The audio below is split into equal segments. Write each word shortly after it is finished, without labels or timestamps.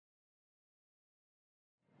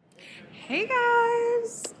Hey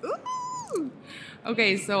guys! Ooh.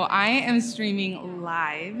 Okay, so I am streaming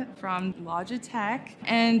live from Logitech,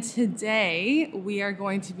 and today we are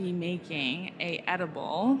going to be making a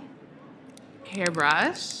edible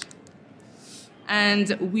hairbrush,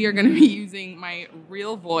 and we are going to be using my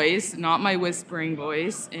real voice, not my whispering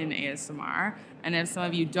voice in ASMR. And if some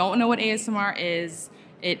of you don't know what ASMR is,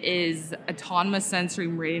 it is autonomous sensory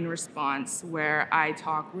meridian response, where I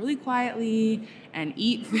talk really quietly and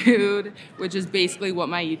eat food, which is basically what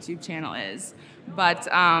my YouTube channel is. But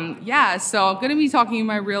yeah, so I'm gonna be talking in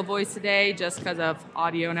my real voice today just because of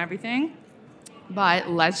audio and everything. But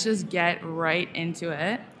let's just get right into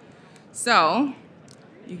it. So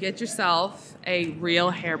you get yourself a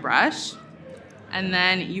real hairbrush, and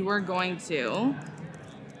then you are going to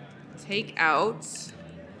take out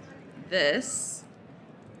this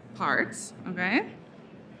part, okay?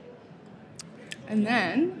 And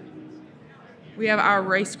then we have our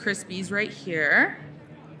Rice Krispies right here.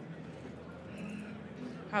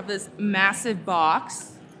 Have this massive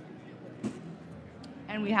box.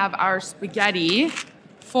 And we have our spaghetti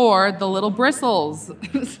for the little bristles.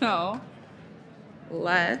 So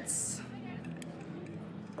I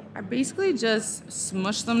basically just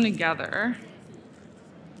smush them together.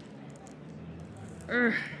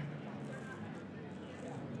 Urgh.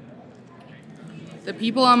 The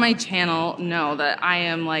people on my channel know that I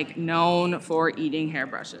am like known for eating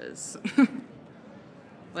hairbrushes.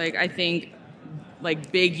 Like I think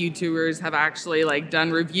like big YouTubers have actually like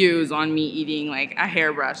done reviews on me eating like a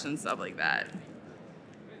hairbrush and stuff like that.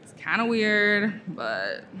 It's kind of weird,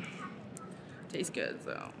 but it tastes good,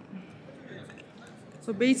 so.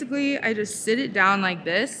 So basically I just sit it down like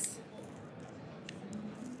this,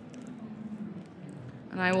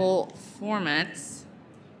 and I will form it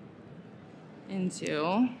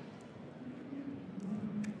into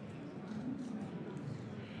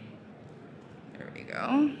there we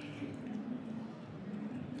go.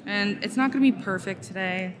 And it's not gonna be perfect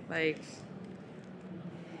today, like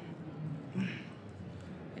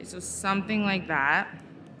okay, so something like that.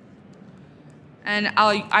 And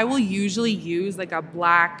I will usually use like a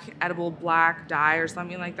edible black dye or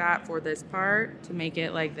something like that for this part to make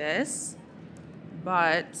it like this,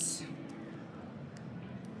 but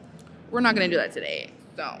we're not gonna do that today.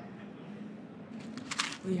 So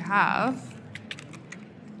we have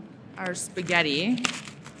our spaghetti.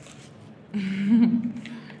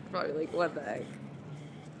 Probably like, what the heck?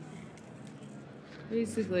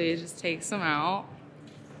 Basically, just take some out.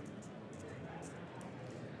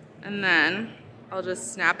 And then I'll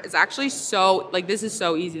just snap. It's actually so, like, this is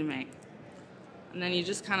so easy to make. And then you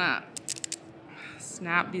just kind of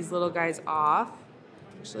snap these little guys off.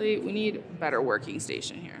 Actually, we need a better working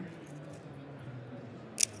station here.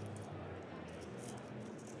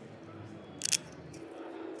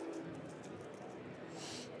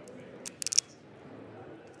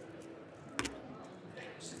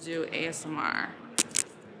 Just do ASMR.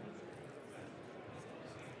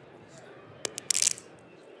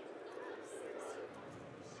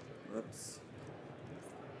 Whoops.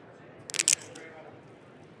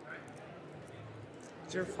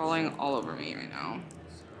 You're falling all over me right now.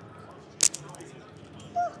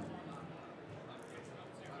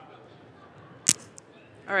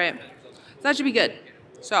 All right, so that should be good.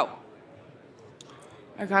 So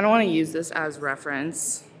I kind of want to use this as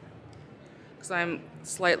reference because I'm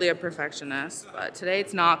slightly a perfectionist, but today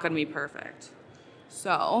it's not going to be perfect.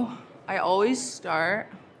 So I always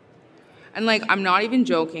start, and like I'm not even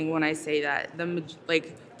joking when I say that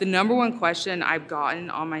the number one question I've gotten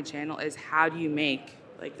on my channel is how do you make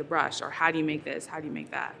like the brush, or how do you make this, how do you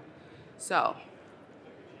make that? So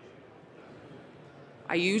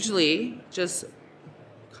I usually just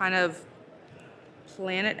kind of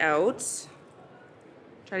plan it out,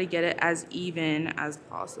 try to get it as even as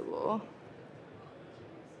possible.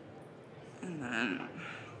 And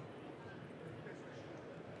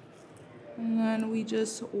then we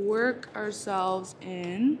just work ourselves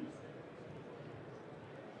in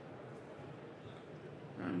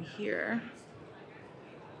from here.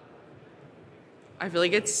 I feel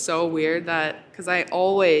like it's so weird that, because I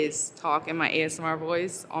always talk in my ASMR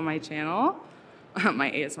voice on my channel, my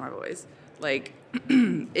ASMR voice, like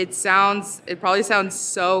it probably sounds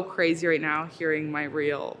so crazy right now hearing my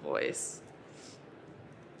real voice,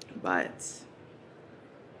 but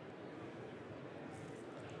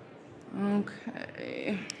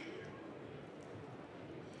okay.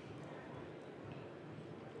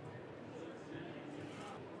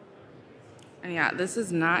 And yeah, this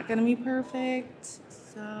is not gonna be perfect,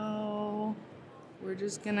 so we're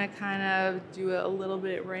just gonna kind of do it a little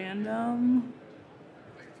bit random.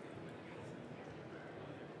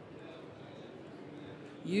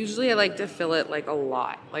 Usually I like to fill it like a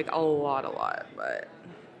lot, but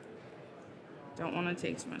don't want to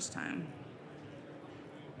take too much time.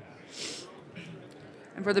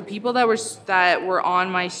 And for the people that were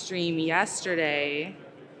on my stream yesterday,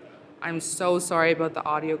 I'm so sorry about the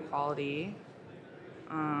audio quality.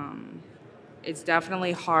 It's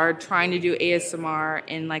definitely hard trying to do ASMR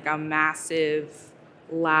in like a massive,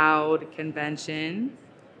 loud convention.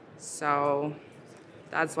 So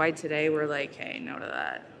that's why today we're like, hey, no to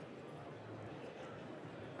that.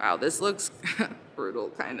 Wow, this looks brutal,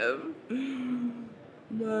 kind of.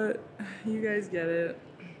 But you guys get it.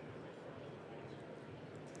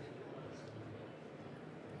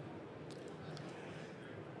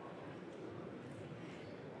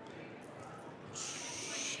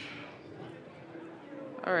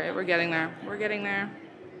 All right, we're getting there. We're getting there.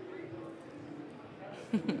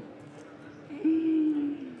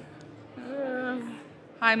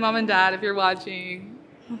 Hi, Mom and Dad, if you're watching.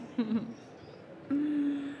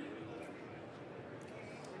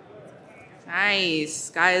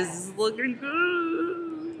 Nice, guys, this is looking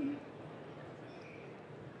good.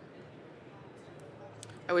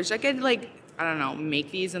 I wish I could, like, I don't know,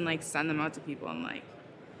 make these and like send them out to people and like,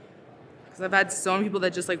 because I've had so many people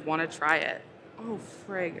that just like want to try it. Oh,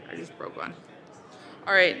 frig, I just broke one.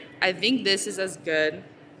 All right, I think this is as good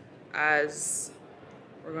as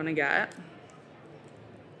we're gonna get.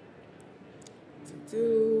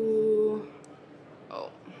 Oh.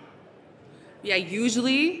 Yeah,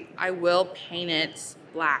 usually I will paint it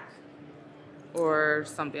black or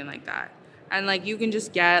something like that. And like you can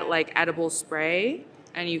just get like edible spray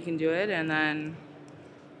and you can do it and then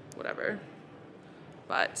whatever.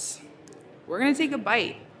 But we're gonna take a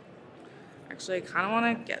bite. Actually, I kind of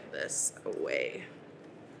want to get this away.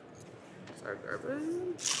 It's our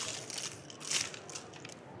garbage.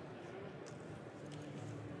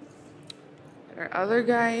 Get our other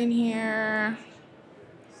guy in here.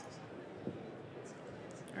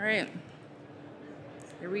 All right,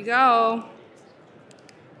 here we go.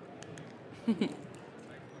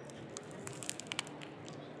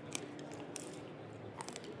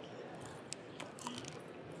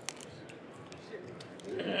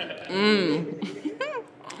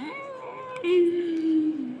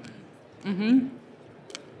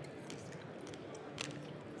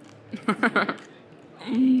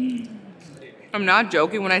 I'm not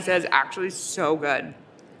joking when I say it's actually so good.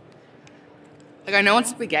 Like, I know it's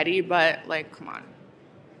spaghetti, but like, come on.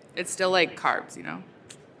 It's still like carbs, you know?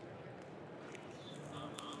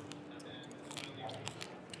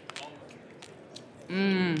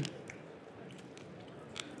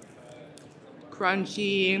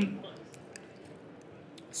 Crunchy,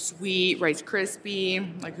 sweet, Rice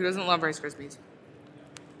Krispie. Like, who doesn't love Rice Krispies?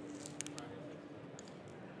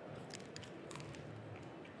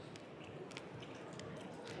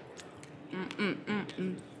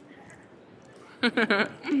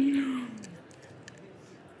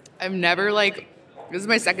 I've never like, this is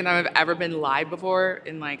my second time I've ever been live before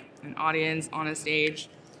in like an audience on a stage.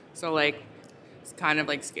 So like, it's kind of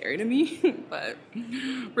like scary to me, but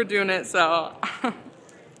we're doing it, so.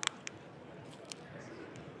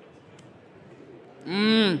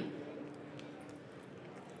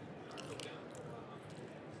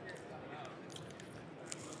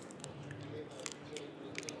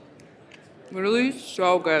 Literally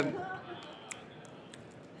so good.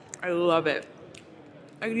 I love it.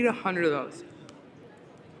 I could eat 100 of those.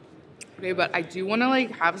 Okay, but I do want to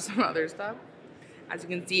like have some other stuff. As you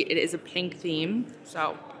can see, it is a pink theme.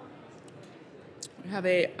 So we have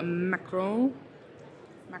a macaron.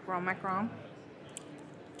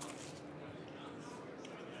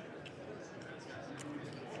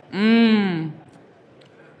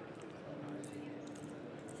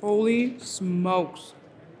 Holy smokes.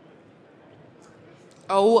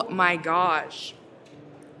 Oh my gosh.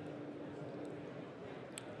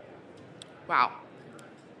 Wow.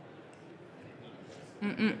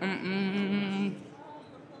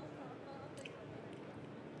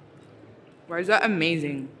 Why is that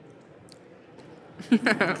amazing?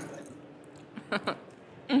 There's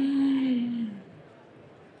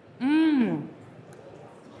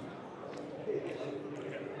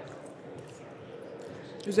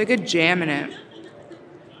like a jam in it.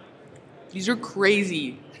 These are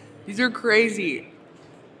crazy. These are crazy.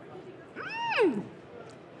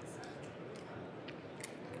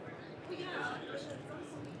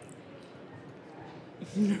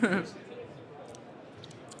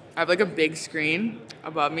 I have like a big screen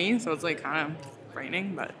above me, so it's like kind of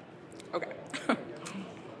frightening, but okay.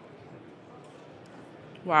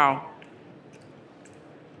 Wow.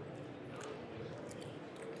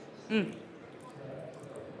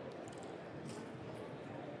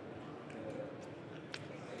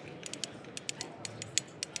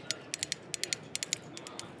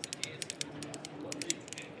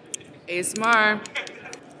 ASMR.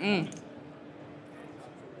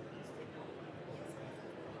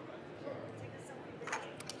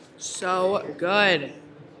 So good.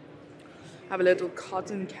 Have a little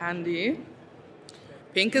cotton candy.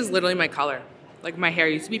 Pink is literally my color. Like my hair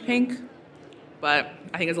used to be pink, but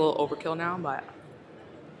I think it's a little overkill now, but.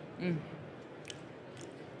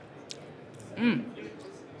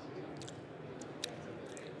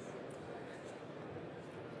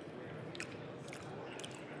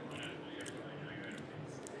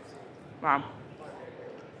 Wow.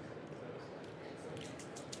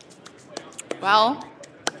 Well,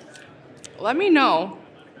 let me know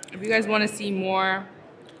if you guys want to see more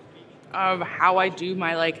of how I do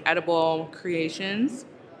my like edible creations.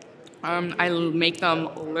 I make them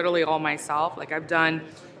literally all myself. Like I've done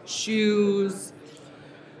shoes,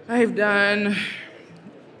 I've done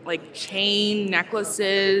like chain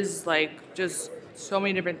necklaces, like just so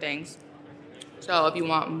many different things. So if you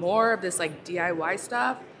want more of this like DIY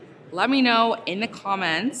stuff, let me know in the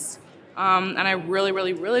comments. And I really,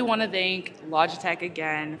 really, really want to thank Logitech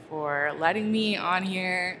again for letting me on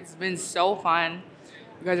here. It's been so fun.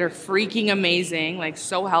 You guys are freaking amazing, like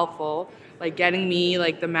so helpful, like getting me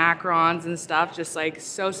like the macarons and stuff, just like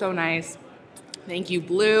so, so nice. Thank you,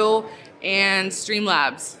 Blue and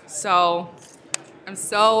Streamlabs. So I'm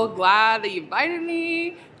so glad that you invited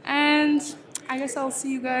me, and I guess I'll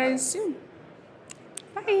see you guys soon.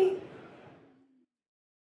 Bye.